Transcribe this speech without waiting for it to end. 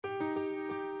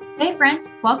Hey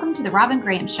friends, welcome to the Robin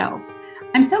Graham Show.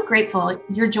 I'm so grateful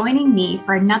you're joining me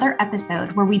for another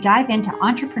episode where we dive into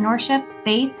entrepreneurship,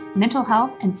 faith, mental health,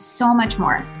 and so much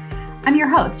more. I'm your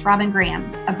host, Robin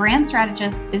Graham, a brand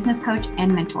strategist, business coach,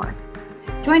 and mentor.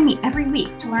 Join me every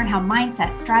week to learn how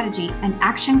mindset, strategy, and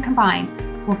action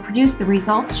combined will produce the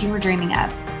results you are dreaming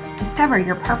of. Discover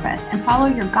your purpose and follow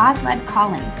your God-led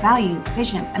callings, values,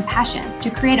 visions, and passions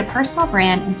to create a personal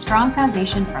brand and strong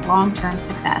foundation for long-term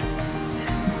success.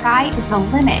 The sky is the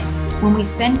limit when we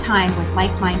spend time with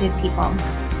like-minded people.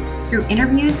 Through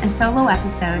interviews and solo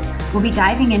episodes, we'll be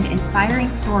diving into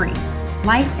inspiring stories,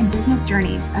 life and business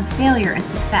journeys of failure and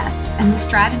success, and the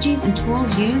strategies and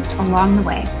tools used along the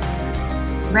way.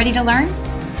 Ready to learn?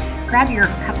 Grab your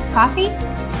cup of coffee,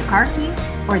 the car keys,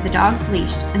 or the dog's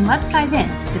leash, and let's dive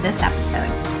into this episode.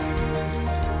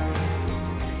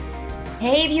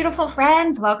 Hey, beautiful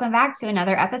friends. Welcome back to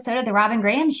another episode of the Robin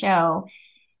Graham Show.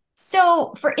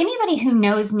 So for anybody who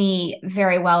knows me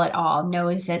very well at all,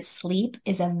 knows that sleep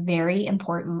is a very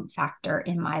important factor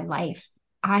in my life.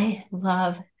 I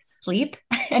love sleep.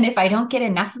 And if I don't get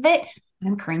enough of it,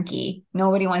 I'm cranky.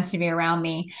 Nobody wants to be around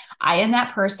me. I am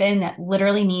that person that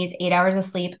literally needs 8 hours of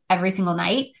sleep every single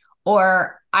night,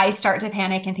 or I start to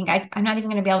panic and think I'm not even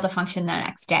going to be able to function the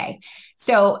next day.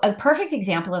 So a perfect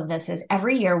example of this is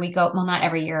every year we go, well, not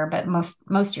every year, but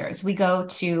most years we go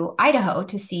to Idaho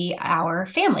to see our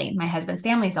family. My husband's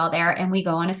family's all there, and we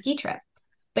go on a ski trip.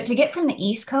 But to get from the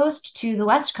East Coast to the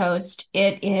West Coast,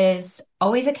 it is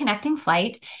always a connecting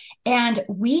flight. And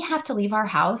we have to leave our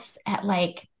house at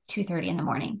like 2:30 in the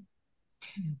morning.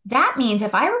 That means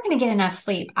if I were going to get enough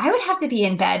sleep, I would have to be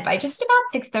in bed by just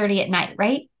about 6:30 at night,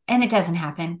 right? And it doesn't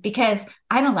happen because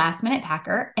I'm a last minute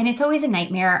packer and it's always a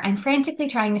nightmare. I'm frantically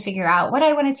trying to figure out what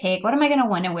I want to take, what am I going to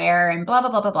want to wear, and blah, blah,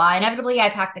 blah, blah, blah. Inevitably,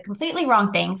 I pack the completely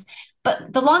wrong things.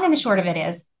 But the long and the short of it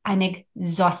is I'm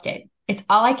exhausted. It's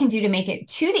all I can do to make it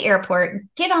to the airport,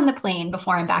 get on the plane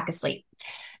before I'm back asleep.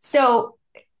 So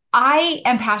I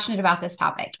am passionate about this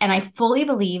topic. And I fully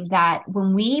believe that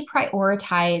when we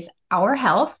prioritize our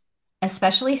health,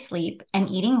 especially sleep and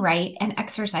eating right and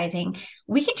exercising,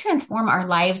 we can transform our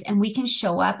lives and we can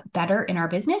show up better in our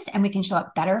business and we can show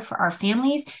up better for our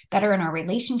families, better in our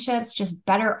relationships, just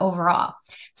better overall.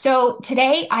 So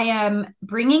today I am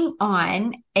bringing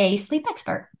on a sleep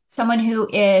expert, someone who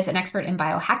is an expert in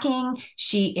biohacking.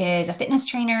 She is a fitness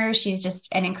trainer. She's just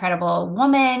an incredible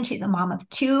woman. She's a mom of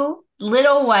 2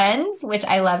 little ones, which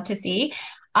I love to see.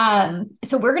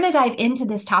 So we're going to dive into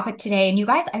this topic today. And you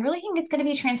guys, I really think it's going to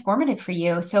be transformative for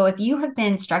you. So if you have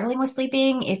been struggling with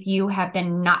sleeping, if you have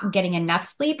been not getting enough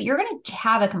sleep, you're going to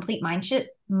have a complete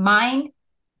mindset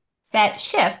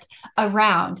shift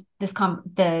around this,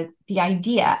 the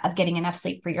idea of getting enough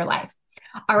sleep for your life.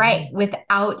 All right.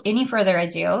 Without any further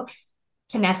ado,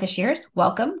 Tanessa Shears,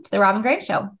 welcome to the Robin Graham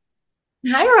Show.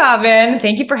 Hi, Robin.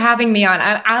 Thank you for having me on.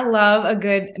 I love a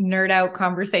good nerd out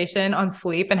conversation on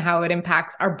sleep and how it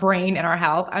impacts our brain and our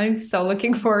health. I'm so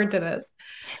looking forward to this.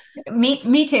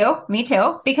 Me too.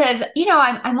 Because,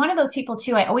 I'm one of those people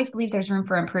too. I always believe there's room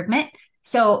for improvement.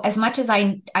 So as much as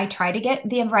I try to get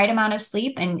the right amount of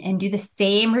sleep and do the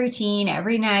same routine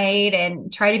every night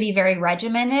and try to be very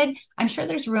regimented, I'm sure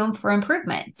there's room for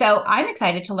improvement. So I'm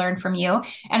excited to learn from you.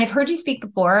 And I've heard you speak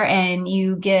before and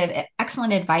you give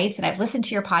excellent advice, and I've listened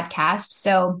to your podcast.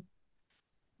 So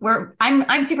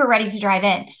I'm super ready to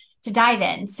dive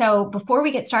in. So before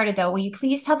we get started though, will you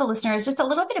please tell the listeners just a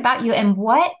little bit about you and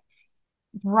what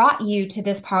brought you to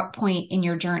this point in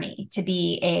your journey to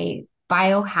be a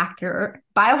biohacking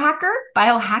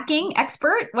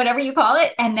expert, whatever you call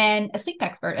it, and then a sleep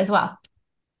expert as well.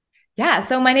 Yeah.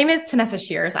 So my name is Tanessa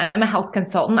Shears. I'm a health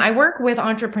consultant. I work with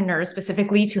entrepreneurs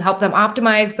specifically to help them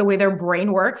optimize the way their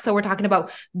brain works. So we're talking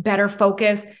about better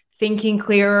focus, thinking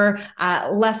clearer,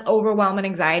 less overwhelm and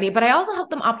anxiety, but I also help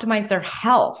them optimize their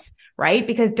health. Right?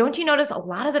 Because don't you notice a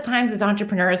lot of the times as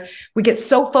entrepreneurs, we get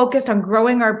so focused on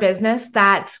growing our business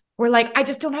that we're like, I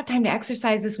just don't have time to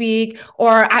exercise this week.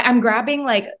 Or I'm grabbing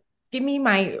give me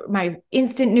my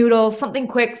instant noodles, something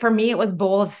quick. For me, it was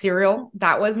bowl of cereal.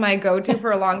 That was my go-to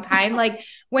for a long time. Like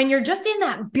when you're just in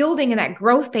that building and that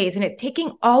growth phase and it's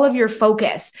taking all of your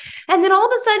focus. And then all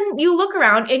of a sudden you look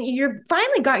around and you're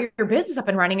finally got your business up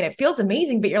and running and it feels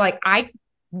amazing. But you're like,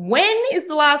 when is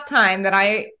the last time that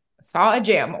I saw a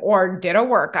gym or did a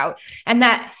workout? And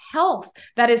that health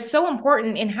that is so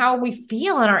important in how we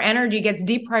feel and our energy gets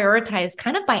deprioritized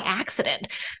kind of by accident.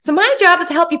 So my job is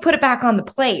to help you put it back on the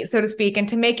plate, so to speak, and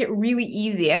to make it really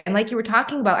easy. And like you were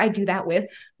talking about, I do that with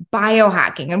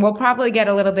biohacking, and we'll probably get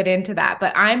a little bit into that,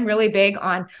 but I'm really big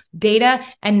on data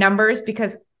and numbers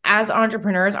because as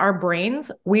entrepreneurs, our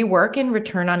brains, we work in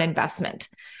return on investment.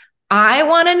 I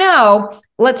want to know,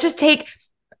 let's just take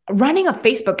running a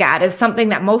Facebook ad is something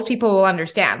that most people will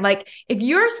understand. Like if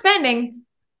you're spending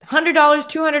 $100,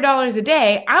 $200 a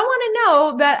day, I want to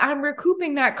know that I'm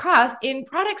recouping that cost in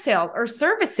product sales or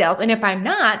service sales. And if I'm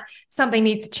not, something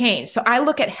needs to change. So I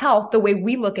look at health the way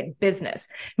we look at business,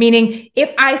 meaning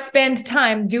if I spend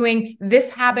time doing this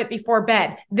habit before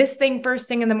bed, this thing first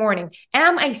thing in the morning,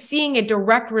 am I seeing a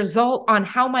direct result on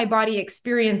how my body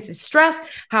experiences stress,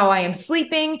 how I am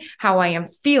sleeping, how I am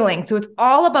feeling? So it's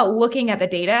all about looking at the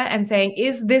data and saying,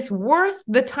 is this worth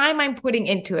the time I'm putting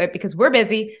into it? Because we're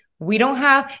busy. We don't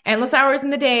have endless hours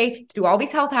in the day to do all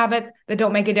these health habits that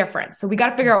don't make a difference. So we got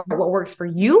to figure out what works for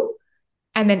you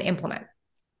and then implement.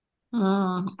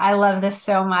 I love this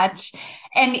so much.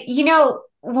 And,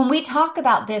 when we talk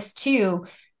about this too,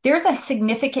 there's a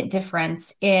significant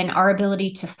difference in our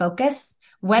ability to focus,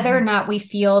 whether or Mhm. not we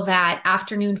feel that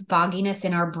afternoon fogginess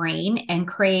in our brain and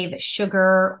crave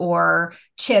sugar or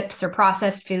chips or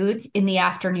processed foods in the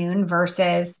afternoon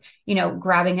versus,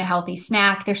 grabbing a healthy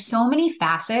snack. There's so many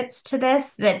facets to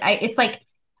this that it's like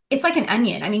an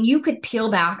onion. I mean, you could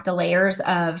peel back the layers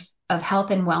of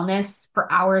health and wellness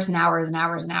for hours and hours and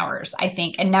hours and hours, I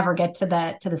think, and never get to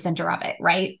the center of it,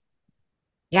 right?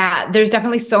 Yeah, there's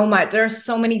definitely so much. There are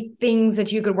so many things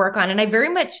that you could work on. And I very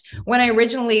much, when I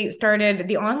originally started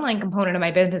the online component of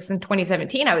my business in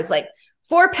 2017, I was like,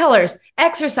 4 pillars: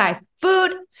 exercise,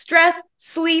 food, stress,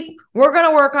 sleep. We're going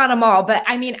to work on them all. But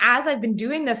I mean, as I've been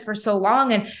doing this for so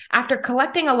long and after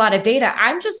collecting a lot of data,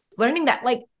 I'm just learning that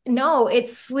no,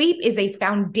 it's sleep is a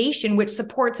foundation which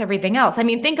supports everything else. I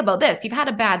mean, think about this. You've had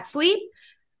a bad sleep.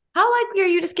 How likely are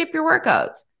you to skip your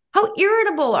workouts? How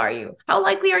irritable are you? How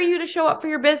likely are you to show up for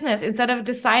your business instead of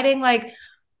deciding like,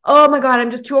 oh my God,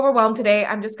 I'm just too overwhelmed today.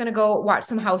 I'm just going to go watch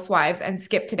some housewives and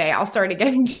skip today. I'll start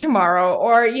again tomorrow.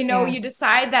 Or, Yeah. you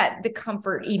decide that the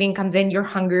comfort eating comes in, you're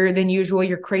hungrier than usual,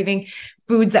 you're craving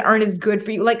foods that aren't as good for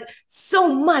you. Like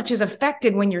so much is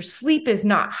affected when your sleep is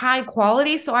not high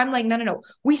quality. So I'm like, no, no, no.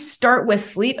 We start with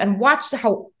sleep and watch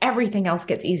how everything else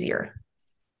gets easier.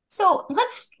 So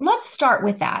let's start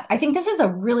with that. I think this is a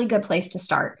really good place to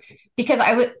start because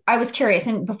I was curious,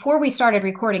 and before we started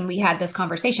recording, we had this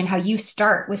conversation how you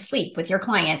start with sleep with your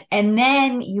clients and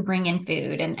then you bring in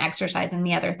food and exercise and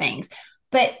the other things.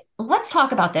 But let's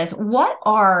talk about this. What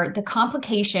are the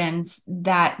complications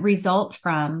that result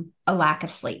from a lack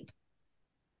of sleep?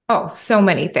 Oh, so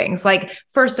many things. Like,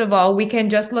 first of all, we can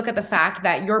just look at the fact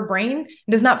that your brain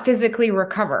does not physically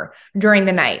recover during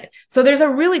the night. So there's a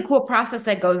really cool process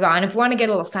that goes on. If you want to get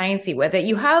a little sciencey with it,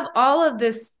 you have all of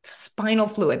this spinal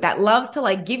fluid that loves to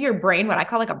like give your brain what I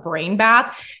call like a brain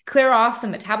bath, clear off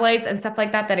some metabolites and stuff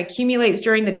like that that accumulates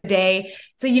during the day.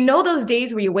 So those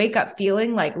days where you wake up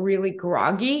feeling like really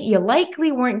groggy, you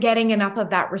likely weren't getting enough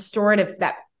of that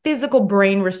physical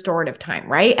brain restorative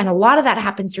time, right? And a lot of that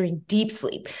happens during deep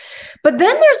sleep. But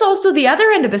then there's also the other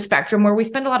end of the spectrum where we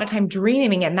spend a lot of time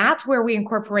dreaming, and that's where we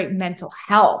incorporate mental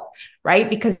health, right?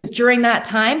 Because during that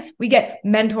time, we get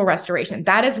mental restoration.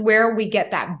 That is where we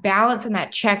get that balance and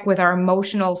that check with our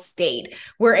emotional state.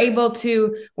 We're able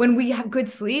to, when we have good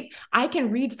sleep, I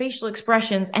can read facial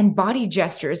expressions and body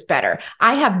gestures better.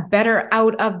 I have better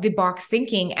out of the box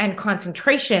thinking and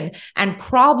concentration and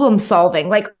problem solving.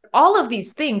 Like all of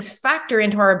these things factor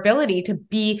into our ability to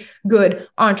be good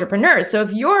entrepreneurs. So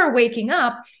if you're waking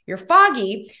up, you're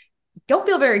foggy, don't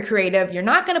feel very creative, you're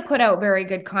not going to put out very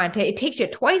good content, it takes you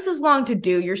twice as long to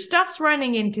do, your stuff's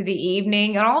running into the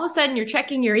evening, and all of a sudden you're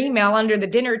checking your email under the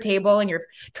dinner table and you're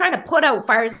trying to put out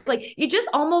fires. Like you just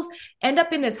almost end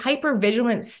up in this hyper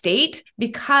vigilant state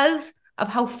because of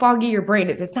how foggy your brain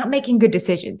is. It's not making good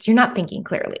decisions. You're not thinking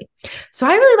clearly. So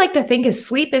I really like to think of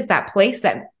sleep as that place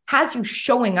that has you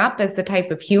showing up as the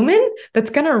type of human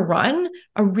that's going to run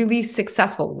a really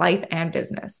successful life and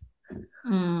business.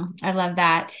 I love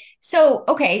that. So,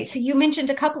 okay, so you mentioned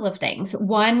a couple of things.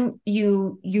 One,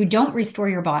 you don't restore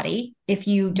your body if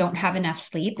you don't have enough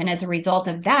sleep, and as a result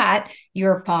of that,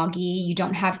 you're foggy, you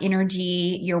don't have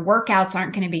energy, your workouts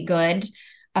aren't going to be good.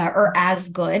 Or as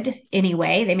good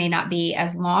anyway. They may not be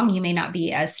as long. You may not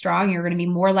be as strong. You're going to be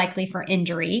more likely for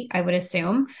injury, I would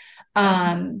assume.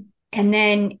 And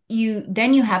then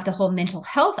you have the whole mental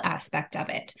health aspect of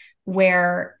it,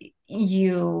 where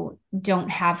you don't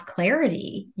have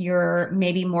clarity. You're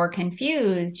maybe more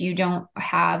confused. You don't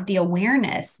have the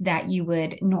awareness that you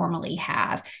would normally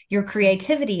have. Your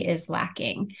creativity is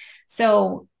lacking.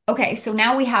 So, okay, so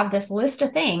now we have this list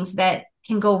of things that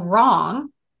can go wrong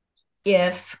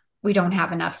if we don't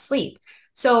have enough sleep.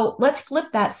 So let's flip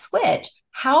that switch.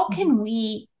 How can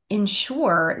we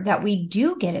ensure that we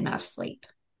do get enough sleep?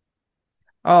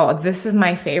 Oh, this is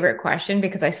my favorite question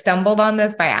because I stumbled on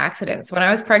this by accident. So when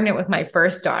I was pregnant with my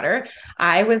first daughter,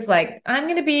 I was like, I'm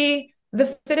going to be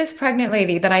the fittest pregnant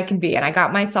lady that I can be. And I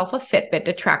got myself a Fitbit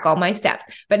to track all my steps,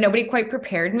 but nobody quite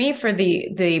prepared me for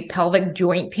the pelvic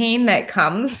joint pain that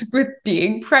comes with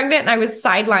being pregnant. And I was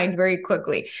sidelined very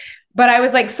quickly. But I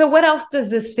was like, so what else does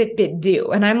this Fitbit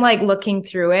do? And I'm like looking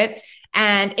through it.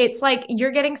 And it's like,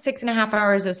 you're getting 6.5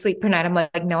 hours of sleep per night. I'm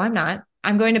like, no, I'm not.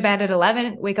 I'm going to bed at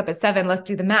 11, wake up at 7. Let's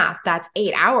do the math. That's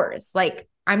 8 hours. Like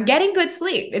I'm getting good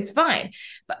sleep. It's fine.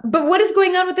 But what is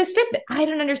going on with this Fitbit? I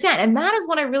don't understand. And that is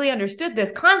when I really understood this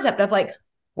concept of like,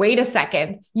 wait a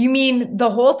second. You mean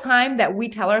the whole time that we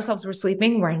tell ourselves we're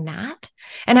sleeping, we're not?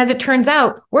 And as it turns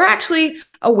out, we're actually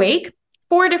awake.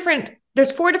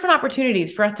 There's 4 different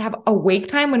opportunities for us to have awake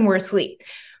time when we're asleep.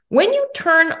 When you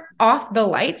turn off the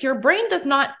lights, your brain does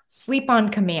not sleep on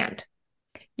command.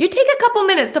 You take a couple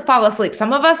minutes to fall asleep.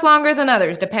 Some of us longer than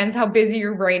others, depends how busy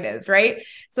your brain is, right?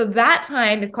 So that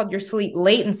time is called your sleep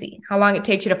latency, how long it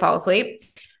takes you to fall asleep.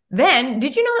 Then,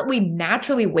 did you know that we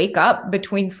naturally wake up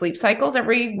between sleep cycles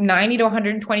every 90 to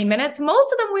 120 minutes?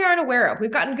 Most of them we aren't aware of. We've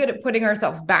gotten good at putting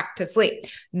ourselves back to sleep.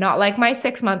 Not like my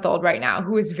 6-month-old right now,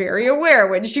 who is very aware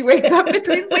when she wakes up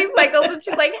between sleep cycles and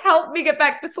she's like, help me get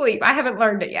back to sleep. I haven't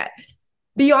learned it yet.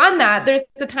 Beyond that, there's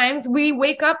the times we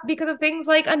wake up because of things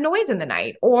like a noise in the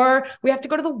night, or we have to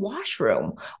go to the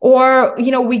washroom, or,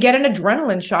 we get an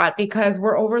adrenaline shot because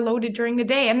we're overloaded during the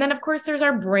day. And then, of course, there's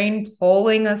our brain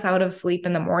pulling us out of sleep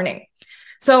in the morning.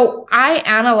 So I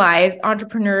analyze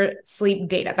entrepreneur sleep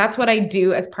data. That's what I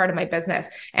do as part of my business.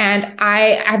 And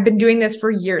I have been doing this for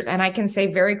years. And I can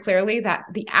say very clearly that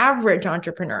the average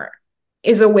entrepreneur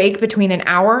is awake between an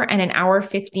hour and an hour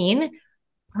 15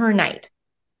 per night.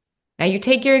 Now you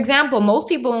take your example, most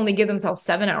people only give themselves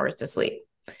 7 hours to sleep.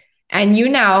 And you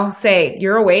now say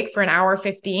you're awake for an hour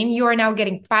 15, you are now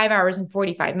getting 5 hours and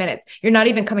 45 minutes. You're not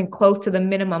even coming close to the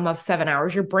minimum of 7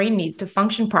 hours. Your brain needs to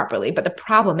function properly. But the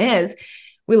problem is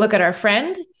we look at our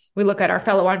friend, we look at our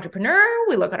fellow entrepreneur,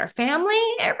 we look at our family,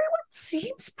 everyone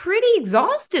seems pretty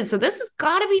exhausted. So this has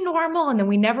got to be normal. And then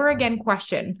we never again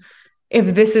question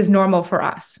if this is normal for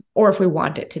us or if we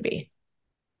want it to be.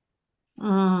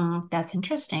 That's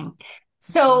interesting.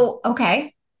 So,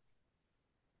 okay.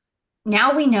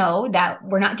 Now we know that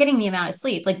we're not getting the amount of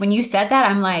sleep. Like when you said that,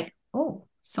 I'm like, oh,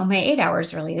 so my 8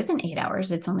 hours really isn't 8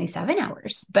 hours. It's only 7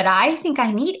 hours, but I think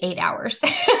I need 8 hours.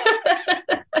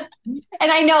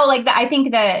 And I know I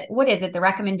think what is it? The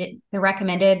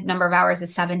recommended number of hours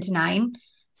is 7 to 9.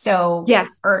 So, Yes.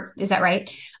 or is that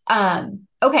right?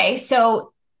 Okay.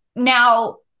 So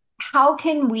now how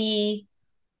can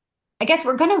I guess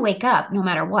we're going to wake up no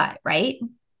matter what, right?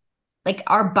 Like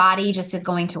our body just is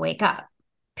going to wake up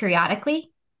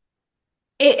periodically.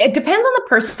 It depends on the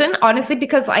person, honestly,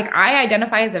 because I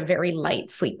identify as a very light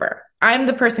sleeper. I'm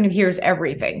the person who hears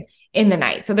everything in the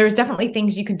night. So there's definitely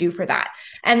things you can do for that.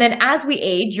 And then as we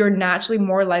age, you're naturally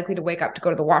more likely to wake up to go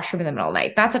to the washroom in the middle of the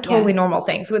night. That's a totally normal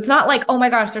thing. So it's not like, oh my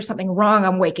gosh, there's something wrong,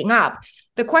 I'm waking up.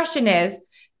 The question is,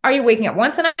 are you waking up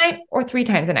once a night or 3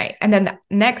 times a night? And then the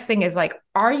next thing is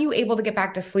are you able to get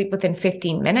back to sleep within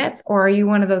 15 minutes? Or are you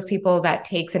one of those people that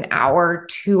takes an hour,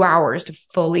 2 hours to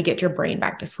fully get your brain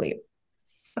back to sleep?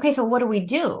 Okay, so what do we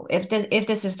do if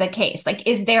this is the case?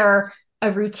 Is there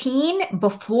a routine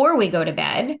before we go to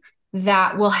bed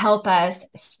that will help us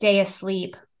stay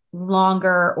asleep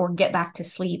longer or get back to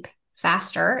sleep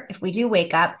faster if we do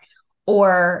wake up?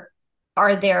 Or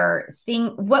are there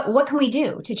what can we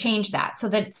do to change that so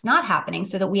that it's not happening,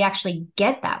 so that we actually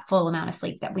get that full amount of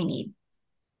sleep that we need?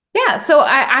 Yeah. So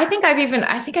I think I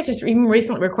just even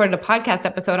recently recorded a podcast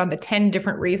episode on the 10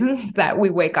 different reasons that we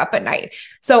wake up at night.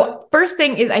 So first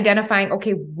thing is identifying,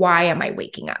 okay, why am I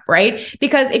waking up? Right?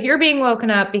 Because if you're being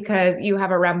woken up because you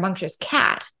have a rambunctious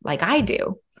cat, like I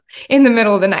do, in the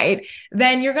middle of the night,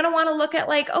 then you're going to want to look at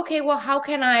okay, well, how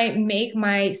can I make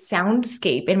my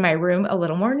soundscape in my room a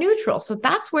little more neutral? So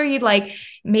that's where you'd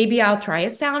maybe I'll try a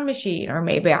sound machine, or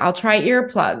maybe I'll try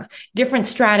earplugs, different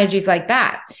strategies like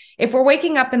that. If we're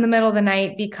waking up in the middle of the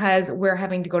night because we're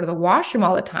having to go to the washroom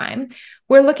all the time,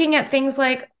 we're looking at things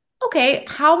like, okay,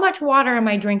 how much water am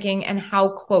I drinking and how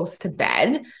close to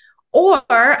bed? Or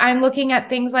I'm looking at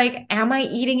things like, am I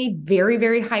eating a very,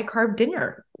 very high carb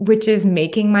dinner, which is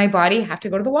making my body have to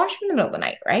go to the washroom in the middle of the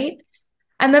night, right?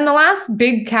 And then the last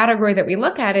big category that we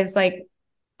look at is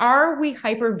are we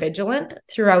hyper vigilant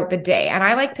throughout the day? And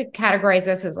I like to categorize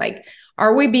this as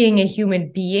are we being a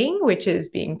human being, which is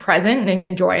being present and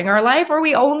enjoying our life? Or are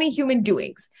we only human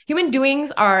doings? Human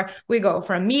doings are, we go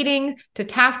from meeting to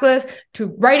task list,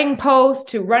 to writing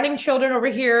posts, to running children over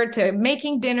here, to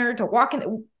making dinner, to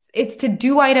walking. it's to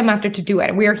do item after to do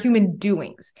item. We are human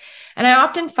doings. And I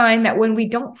often find that when we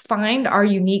don't find our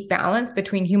unique balance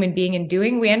between human being and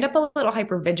doing, we end up a little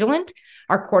hypervigilant.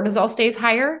 Our cortisol stays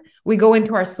higher. We go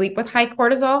into our sleep with high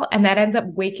cortisol, and that ends up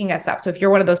waking us up. So if you're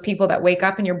one of those people that wake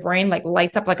up and your brain like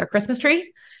lights up like a Christmas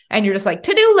tree, and you're just like,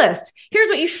 to-do list, here's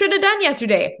what you should have done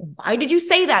yesterday. Why did you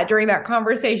say that during that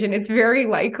conversation? It's very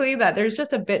likely that there's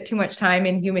just a bit too much time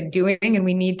in human doing, and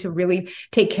we need to really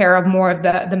take care of more of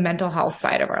the mental health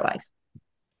side of our life.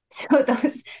 So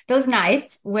those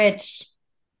nights, which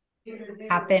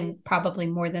happen probably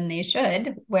more than they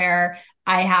should, where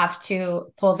I have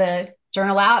to pull the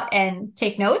journal out and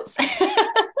take notes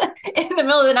in the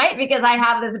middle of the night because I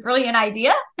have this brilliant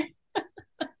idea.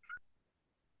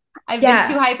 I've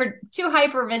been too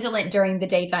hyper vigilant during the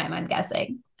daytime, I'm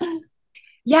guessing.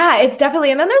 Yeah, it's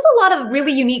definitely. And then there's a lot of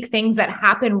really unique things that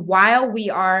happen while we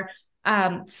are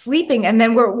sleeping. And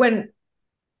then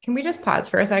can we just pause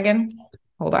for a second?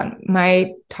 Hold on.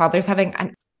 My toddler's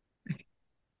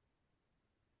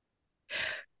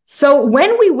So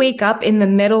when we wake up in the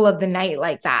middle of the night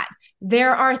like that,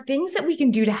 there are things that we can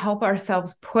do to help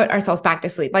ourselves put ourselves back to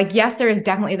sleep. Like, yes, there is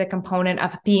definitely the component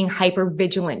of being hyper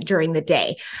vigilant during the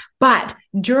day, but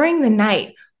during the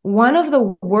night, one of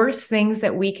the worst things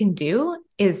that we can do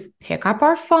is pick up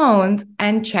our phones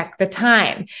and check the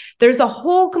time. There's a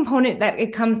whole component that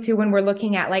it comes to when we're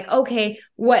looking at like, okay,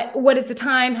 what is the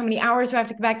time? How many hours do I have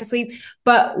to get back to sleep?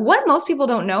 But what most people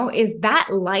don't know is that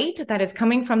light that is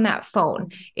coming from that phone.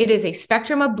 It is a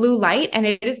spectrum of blue light. And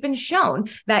it has been shown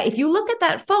that if you look at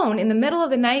that phone in the middle of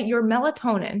the night, your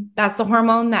melatonin, that's the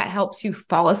hormone that helps you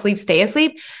fall asleep, stay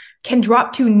asleep, can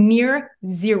drop to near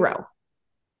zero.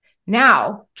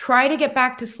 Now, try to get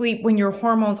back to sleep when your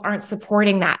hormones aren't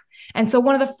supporting that. And so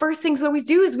one of the first things we always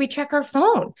do is we check our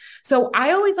phone. So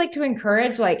I always like to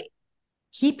encourage, like,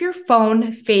 keep your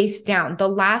phone face down. The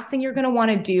last thing you're going to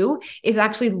want to do is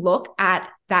actually look at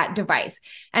that device.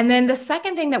 And then the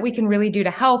second thing that we can really do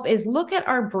to help is look at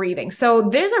our breathing. So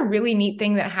there's a really neat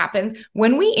thing that happens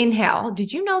when we inhale.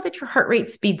 Did you know that your heart rate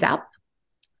speeds up?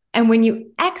 And when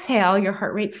you exhale, your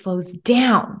heart rate slows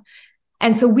down.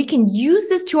 And so we can use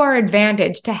this to our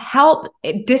advantage to help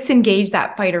disengage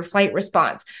that fight or flight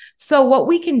response. So what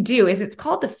we can do is it's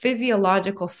called the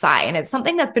physiological sigh. And it's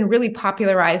something that's been really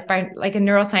popularized by like a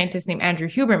neuroscientist named Andrew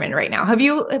Huberman right now. Have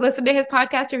you listened to his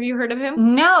podcast? Have you heard of him?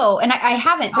 No, and I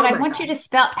haven't, but I want you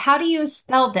to how do you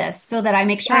spell this so that I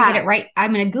make sure I get it right?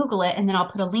 I'm going to Google it and then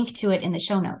I'll put a link to it in the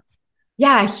show notes.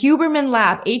 Yeah, Huberman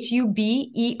Lab,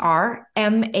 Huberman.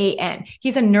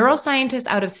 He's a neuroscientist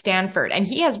out of Stanford, and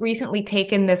he has recently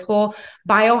taken this whole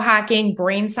biohacking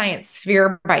brain science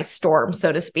sphere by storm,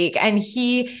 so to speak. And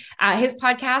his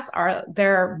podcasts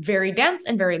they're very dense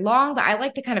and very long, but I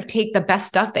like to kind of take the best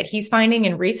stuff that he's finding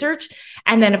in research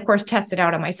and then, of course, test it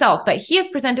out on myself. But he has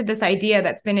presented this idea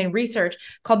that's been in research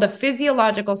called the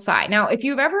physiological sigh. Now, if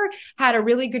you've ever had a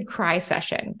really good cry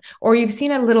session, or you've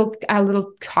seen a little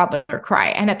toddler cry,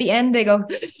 and at the end they go,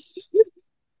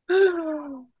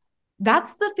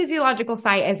 that's the physiological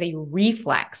sigh as a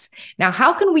reflex. Now,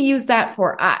 how can we use that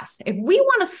for us? If we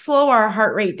want to slow our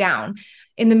heart rate down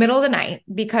in the middle of the night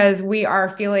because we are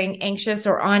feeling anxious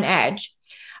or on edge,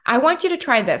 I want you to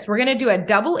try this. We're going to do a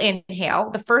double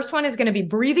inhale. The first one is going to be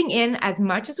breathing in as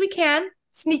much as we can,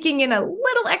 sneaking in a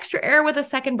little extra air with a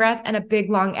second breath, and a big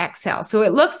long exhale. So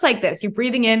it looks like this. You're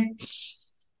breathing in,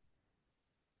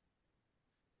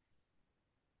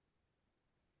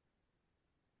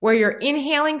 where you're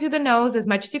inhaling through the nose as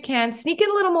much as you can, sneak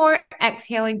in a little more,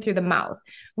 exhaling through the mouth.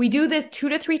 We do this 2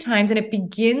 to 3 times, and it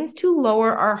begins to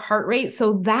lower our heart rate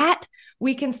so that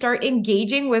we can start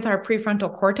engaging with our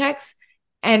prefrontal cortex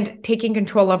and taking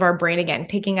control of our brain again,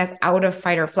 taking us out of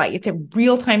fight or flight. It's a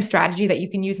real-time strategy that you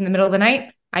can use in the middle of the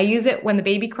night. I use it when the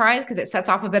baby cries because it sets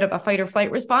off a bit of a fight or flight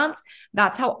response.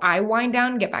 That's how I wind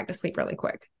down and get back to sleep really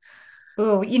quick.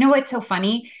 Oh, you know what's so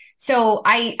funny? So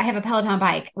I have a Peloton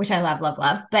bike, which I love, love,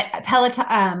 love. But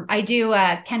Peloton, I do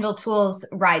Kendall Tools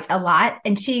rides a lot,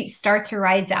 and she starts her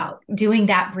rides out doing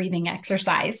that breathing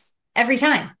exercise every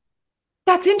time.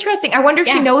 That's interesting. I wonder if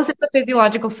she knows it's a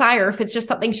physiological sigh or if it's just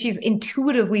something she's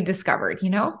intuitively discovered, you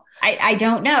know? I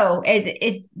don't know.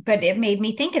 But it made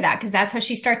me think of that because that's how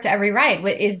she starts every ride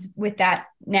is with that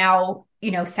now,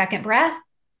 second breath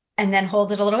and then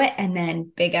hold it a little bit and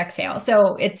then big exhale.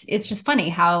 So it's just funny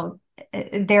how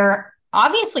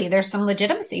there's some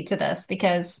legitimacy to this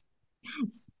because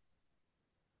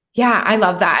yeah, I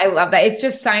love that. It's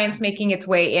just science making its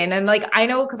way in. And I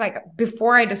know, because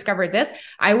before I discovered this,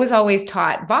 I was always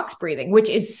taught box breathing, which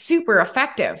is super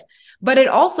effective. but it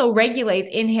also regulates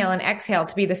inhale and exhale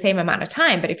to be the same amount of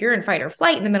time. But if you're in fight or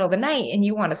flight in the middle of the night and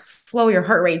you want to slow your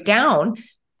heart rate down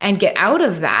and get out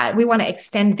of that, we want to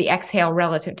extend the exhale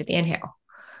relative to the inhale.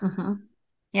 Mm-hmm.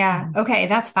 Yeah. Okay.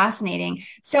 That's fascinating.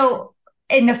 So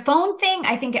in the phone thing,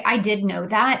 I think I did know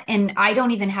that. And I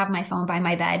don't even have my phone by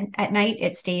my bed at night.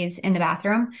 It stays in the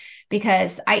bathroom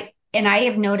because I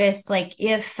have noticed like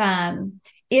if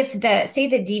say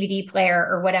the DVD player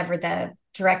or whatever, the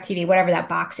direct TV, whatever that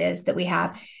box is that we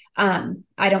have,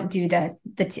 I don't do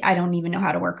I don't even know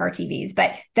how to work our TVs,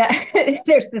 but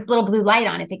there's this little blue light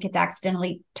on if it gets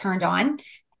accidentally turned on.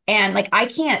 And like, I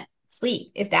can't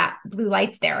sleep if that blue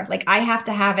light's there. Like I have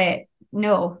to have it.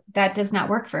 No, that does not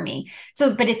work for me.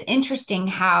 So, but it's interesting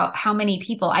how many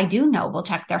people I do know will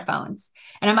check their phones.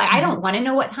 And I'm like, I don't want to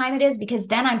know what time it is because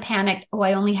then I'm panicked. Oh,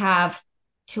 I only have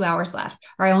 2 hours left,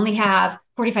 or I only have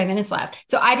 45 minutes left.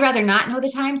 So I'd rather not know the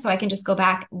time so I can just go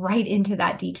back right into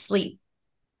that deep sleep.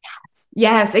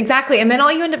 Yes, exactly. And then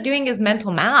all you end up doing is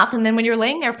mental math. And then when you're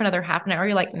laying there for another half an hour,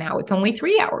 you're like, now it's only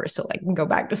 3 hours so I can go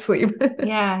back to sleep.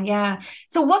 Yeah, yeah.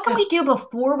 So what can we do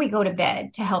before we go to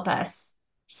bed to help us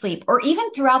sleep, or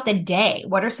even throughout the day?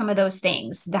 What are some of those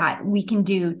things that we can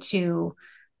do to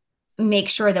make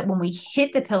sure that when we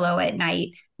hit the pillow at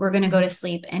night, we're going to go to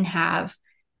sleep and have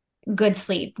good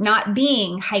sleep, not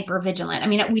being hyper vigilant? I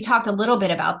mean, we talked a little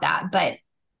bit about that, but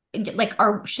like,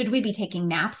 should we be taking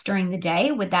naps during the day?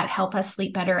 Would that help us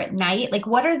sleep better at night? Like,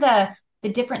 what are the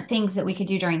different things that we could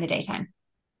do during the daytime?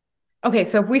 Okay,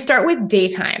 so if we start with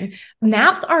daytime,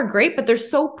 naps are great, but they're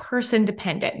so person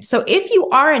dependent. So if you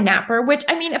are a napper, which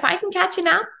I mean, if I can catch a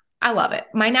nap, I love it.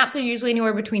 My naps are usually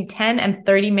anywhere between 10 and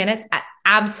 30 minutes at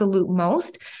absolute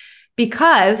most,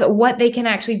 because what they can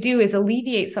actually do is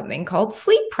alleviate something called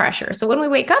sleep pressure. So when we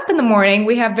wake up in the morning,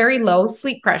 we have very low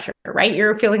sleep pressure, right?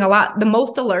 You're feeling the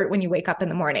most alert when you wake up in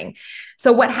the morning.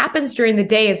 So what happens during the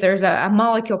day is there's a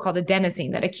molecule called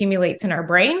adenosine that accumulates in our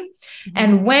brain. Mm-hmm.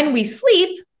 And when we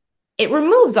sleep, it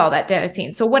removes all that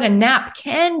adenosine. So what a nap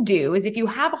can do is if you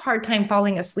have a hard time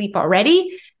falling asleep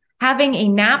already, having a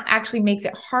nap actually makes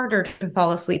it harder to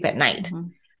fall asleep at night. Mm-hmm.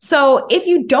 So if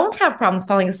you don't have problems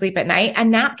falling asleep at night, a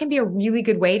nap can be a really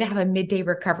good way to have a midday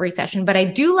recovery session. But I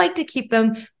do like to keep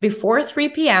them before 3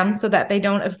 p.m. so that they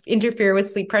don't interfere with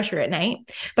sleep pressure at night.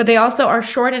 But they also are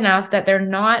short enough that they're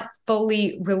not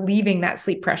fully relieving that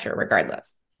sleep pressure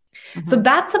regardless. Mm-hmm. So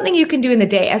that's something you can do in the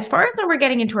day. As far as when we're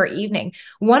getting into our evening,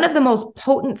 one of the most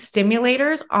potent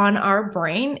stimulators on our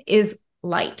brain is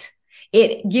light.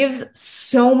 It gives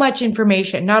so much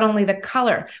information, not only the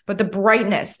color, but the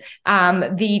brightness,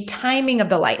 the timing of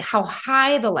the light, how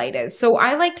high the light is. So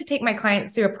I like to take my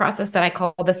clients through a process that I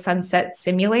call the sunset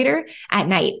simulator at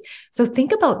night. So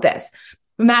think about this.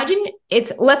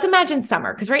 Let's imagine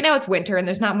summer, because right now it's winter and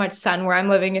there's not much sun where I'm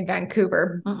living in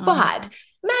Vancouver. Mm-mm. But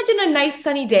imagine a nice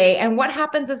sunny day, and what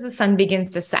happens as the sun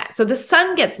begins to set? So the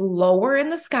sun gets lower in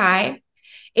the sky.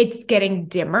 It's getting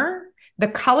dimmer. The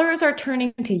colors are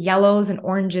turning to yellows and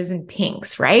oranges and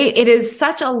pinks, right? It is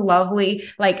such a lovely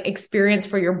experience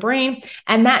for your brain.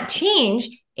 And that change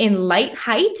in light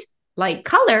height, light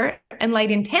color, and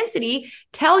light intensity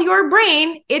tell your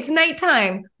brain it's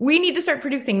nighttime. We need to start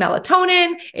producing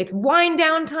melatonin. It's wind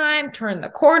down time. Turn the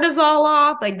cortisol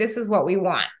off. This is what we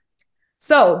want.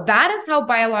 So that is how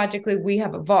biologically we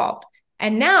have evolved.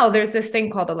 And now there's this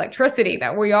thing called electricity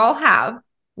that we all have,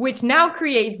 which now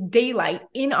creates daylight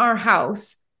in our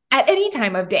house at any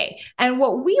time of day. And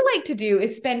what we like to do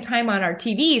is spend time on our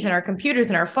TVs and our computers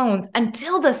and our phones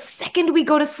until the second we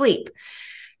go to sleep.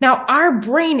 Now, our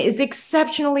brain is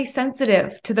exceptionally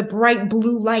sensitive to the bright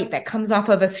blue light that comes off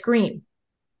of a screen.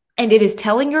 And it is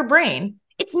telling your brain,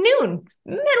 it's noon,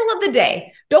 middle of the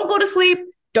day. Don't go to sleep.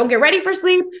 Don't get ready for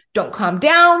sleep. Don't calm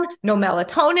down. No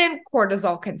melatonin.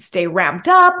 Cortisol can stay ramped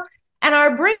up. And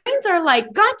our brains are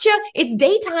like, gotcha, it's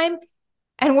daytime.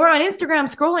 And we're on Instagram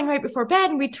scrolling right before bed,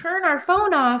 and we turn our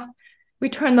phone off. We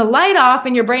turn the light off,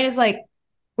 and your brain is like,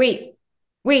 wait,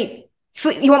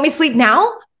 sleep, you want me to sleep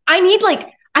now? I need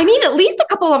at least a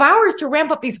couple of hours to ramp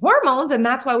up these hormones. And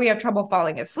that's why we have trouble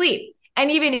falling asleep.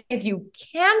 And even if you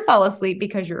can fall asleep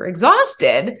because you're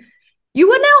exhausted, you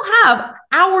would now have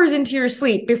hours into your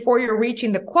sleep before you're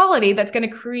reaching the quality that's going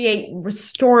to create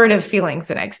restorative feelings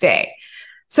the next day.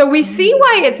 So we see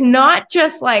why it's not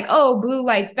just like, oh, blue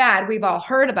light's bad. We've all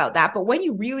heard about that. But when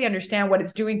you really understand what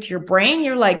it's doing to your brain,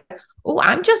 you're like, oh,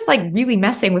 I'm just really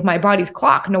messing with my body's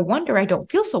clock. No wonder I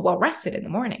don't feel so well rested in the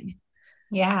morning.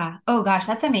 Yeah. Oh gosh,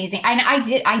 that's amazing. And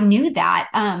I knew that,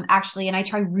 actually, and I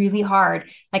try really hard.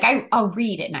 I'll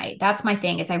read at night. That's my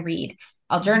thing is I read.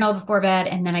 I'll journal before bed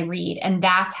and then I read, and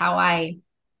that's how I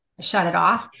shut it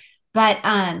off. But,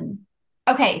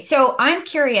 Okay, so I'm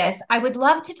curious. I would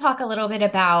love to talk a little bit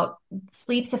about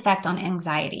sleep's effect on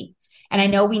anxiety. And I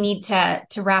know we need to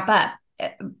wrap up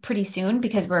pretty soon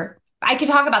because I could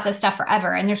talk about this stuff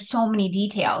forever and there's so many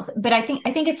details, but I think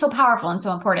it's so powerful and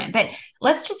so important. But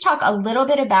let's just talk a little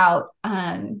bit about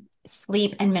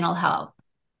sleep and mental health,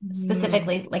 Mm.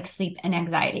 specifically like sleep and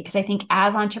anxiety, because I think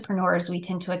as entrepreneurs, we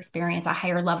tend to experience a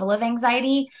higher level of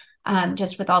anxiety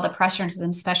just with all the pressures,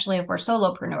 and especially if we're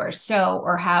solopreneurs,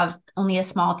 or have only a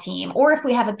small team, or if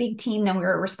we have a big team, then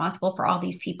we're responsible for all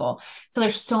these people. So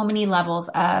there's so many levels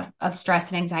of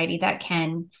stress and anxiety that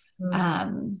can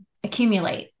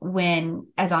accumulate when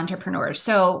as entrepreneurs.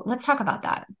 So let's talk about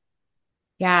that.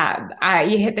 Yeah,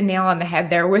 you hit the nail on the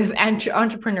head there with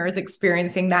entrepreneurs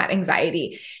experiencing that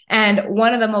anxiety. And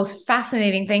one of the most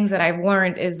fascinating things that I've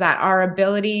learned is that our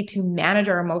ability to manage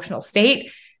our emotional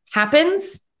state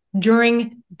happens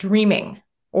during dreaming,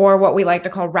 or what we like to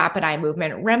call rapid eye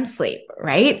movement, REM sleep,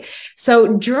 right?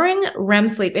 So during REM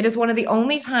sleep, it is one of the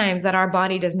only times that our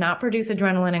body does not produce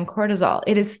adrenaline and cortisol.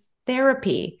 It is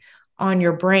therapy on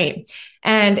your brain.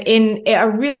 And in a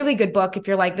really good book, if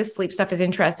you're like, this sleep stuff is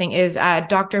interesting, is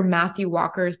Dr. Matthew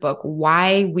Walker's book,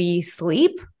 Why We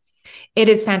Sleep. It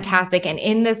is fantastic. And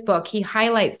in this book, he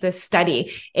highlights this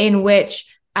study in which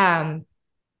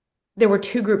there were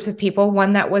two groups of people,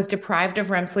 one that was deprived of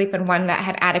REM sleep and one that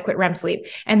had adequate REM sleep.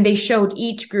 And they showed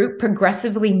each group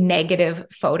progressively negative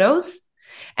photos.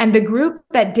 And the group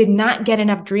that did not get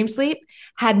enough dream sleep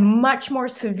had much more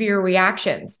severe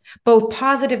reactions, both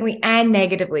positively and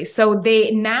negatively. So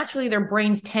they naturally, their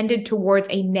brains tended towards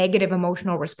a negative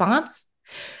emotional response.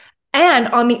 And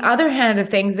on the other hand of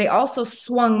things, they also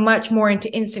swung much more into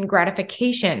instant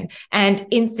gratification and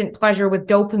instant pleasure with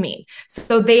dopamine.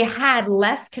 So they had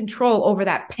less control over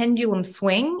that pendulum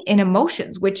swing in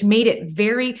emotions, which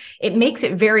it makes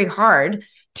it very hard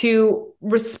to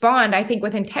respond, I think,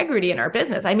 with integrity in our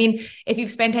business. I mean, if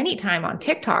you've spent any time on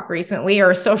TikTok recently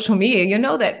or social media, you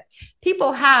know that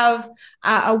people have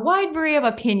a wide variety of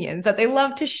opinions that they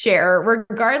love to share,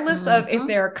 regardless of if Mm-hmm.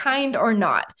 they're kind or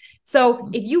not. So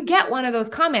if you get one of those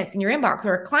comments in your inbox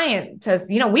or a client says,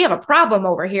 we have a problem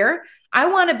over here, I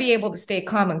want to be able to stay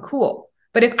calm and cool.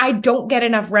 But if I don't get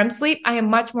enough REM sleep, I am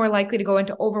much more likely to go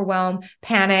into overwhelm,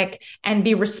 panic, and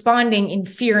be responding in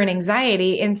fear and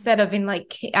anxiety instead of in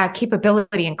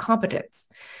capability and competence.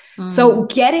 So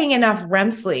Mm. getting enough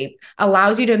REM sleep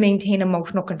allows you to maintain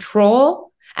emotional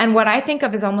control. And what I think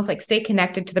of is almost like stay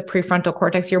connected to the prefrontal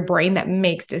cortex, your brain that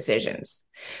makes decisions.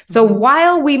 So Mm-hmm.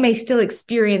 while we may still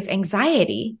experience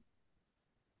anxiety,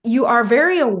 you are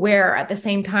very aware at the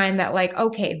same time that, like,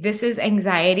 okay, this is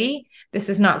anxiety. This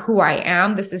is not who I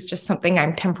am. This is just something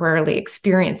I'm temporarily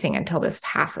experiencing until this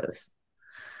passes.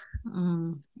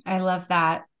 I love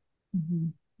that.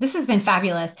 Mhm. This has been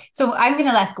fabulous. So I'm going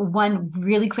to ask one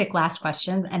really quick last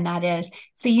question, and that is,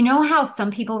 so you know how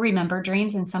some people remember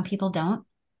dreams and some people don't?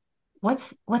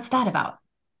 What's that about?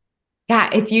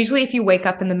 Yeah, it's usually if you wake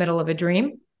up in the middle of a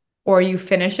dream or you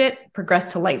finish it,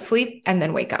 progress to light sleep, and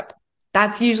then wake up.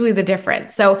 That's usually the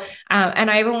difference. So,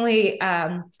 and I've only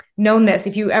known this.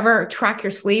 If you ever track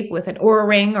your sleep with an Oura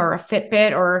Ring or a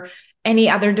Fitbit or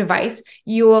any other device,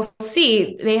 you will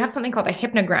see they have something called a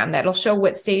hypnogram that'll show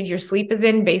what stage your sleep is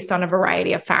in based on a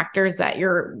variety of factors that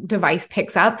your device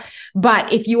picks up.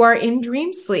 But if you are in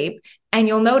dream sleep, and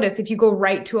you'll notice if you go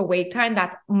right to awake time,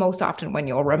 that's most often when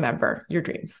you'll remember your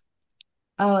dreams.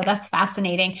 Oh, that's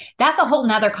fascinating. That's a whole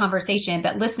nother conversation.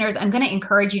 But listeners, I'm going to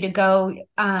encourage you to go.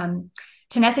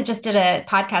 Tanessa just did a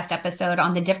podcast episode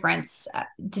on the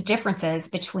differences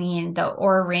between the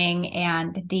Oura Ring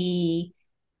and the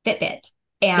Fitbit.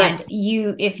 And Yes.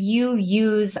 if you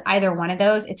use either one of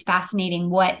those, it's fascinating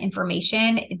what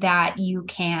information that you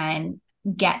can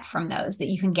get from those, that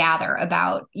you can gather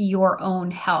about your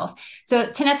own health. So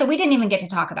Tanessa, we didn't even get to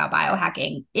talk about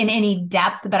biohacking in any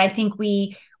depth, but I think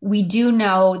we do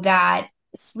know that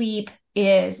sleep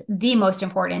is the most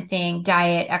important thing,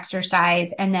 diet,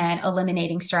 exercise, and then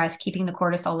eliminating stress, keeping the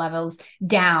cortisol levels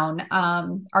down,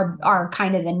 are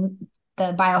kind of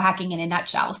the biohacking in a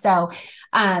nutshell. So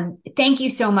thank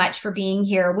you so much for being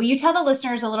here. Will you tell the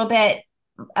listeners a little bit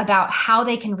about how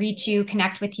they can reach you,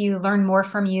 connect with you, learn more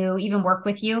from you, even work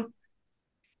with you?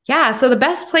 Yeah. So the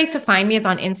best place to find me is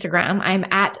on Instagram. I'm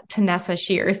at Tanessa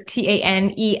Shears,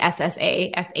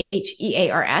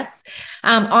 TANESSASHEARS.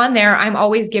 On there, I'm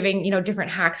always giving, different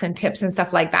hacks and tips and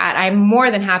stuff like that. I'm more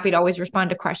than happy to always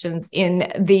respond to questions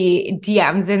in the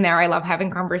DMs in there. I love having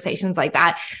conversations like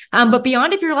that. But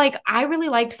beyond, if you're like, I really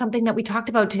liked something that we talked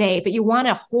about today, but you want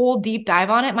a whole deep dive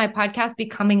on it, my podcast,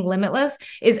 Becoming Limitless,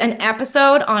 is an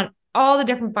episode on all the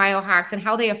different biohacks and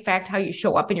how they affect how you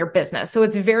show up in your business. So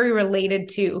it's very related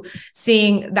to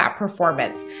seeing that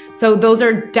performance. So those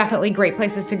are definitely great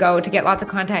places to go to get lots of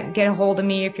content. Get a hold of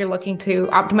me if you're looking to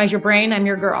optimize your brain. I'm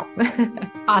your girl.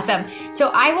 Awesome. So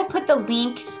I will put the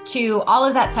links to all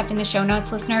of that stuff in the show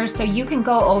notes, listeners. So you can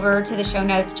go over to the show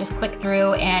notes, just click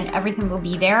through and everything will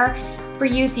be there for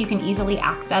you so you can easily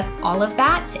access all of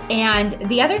that. And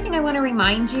the other thing I want to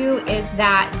remind you is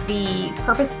that the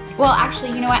purpose, well,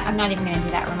 actually, you know what? I'm not even going to do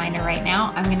that reminder right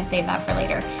now. I'm going to save that for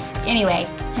later. Anyway,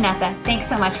 Tanessa, thanks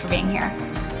so much for being here.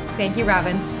 Thank you,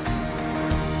 Robin.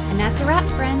 And that's a wrap,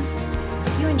 friends.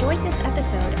 If you enjoyed this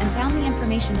episode and found the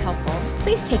information helpful,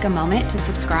 please take a moment to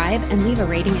subscribe and leave a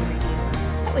rating and review.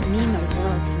 That would mean the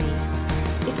world to me.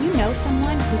 If you know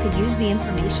someone who could use the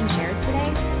information shared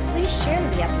today, please share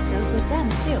the episode with them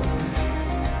too.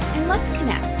 And let's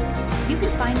connect. You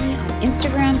can find me on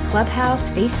Instagram, Clubhouse,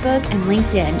 Facebook, and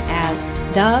LinkedIn as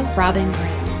The Robin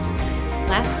Graham.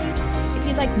 Lastly, if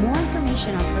you'd like more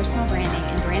information on personal branding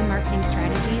and brand marketing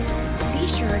strategies, be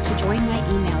sure to join my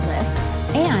email list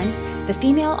and the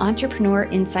Female Entrepreneur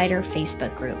Insider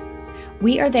Facebook group.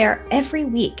 We are there every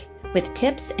week with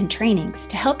tips and trainings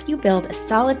to help you build a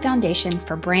solid foundation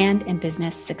for brand and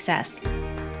business success.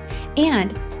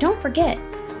 And don't forget,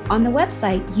 on the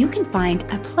website, you can find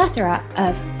a plethora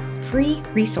of free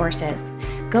resources.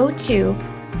 Go to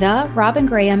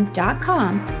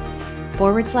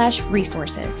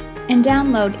therobingraham.com/resources and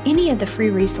download any of the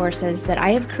free resources that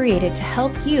I have created to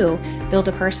help you build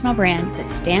a personal brand that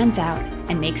stands out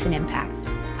and makes an impact.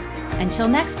 Until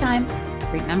next time,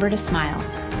 remember to smile.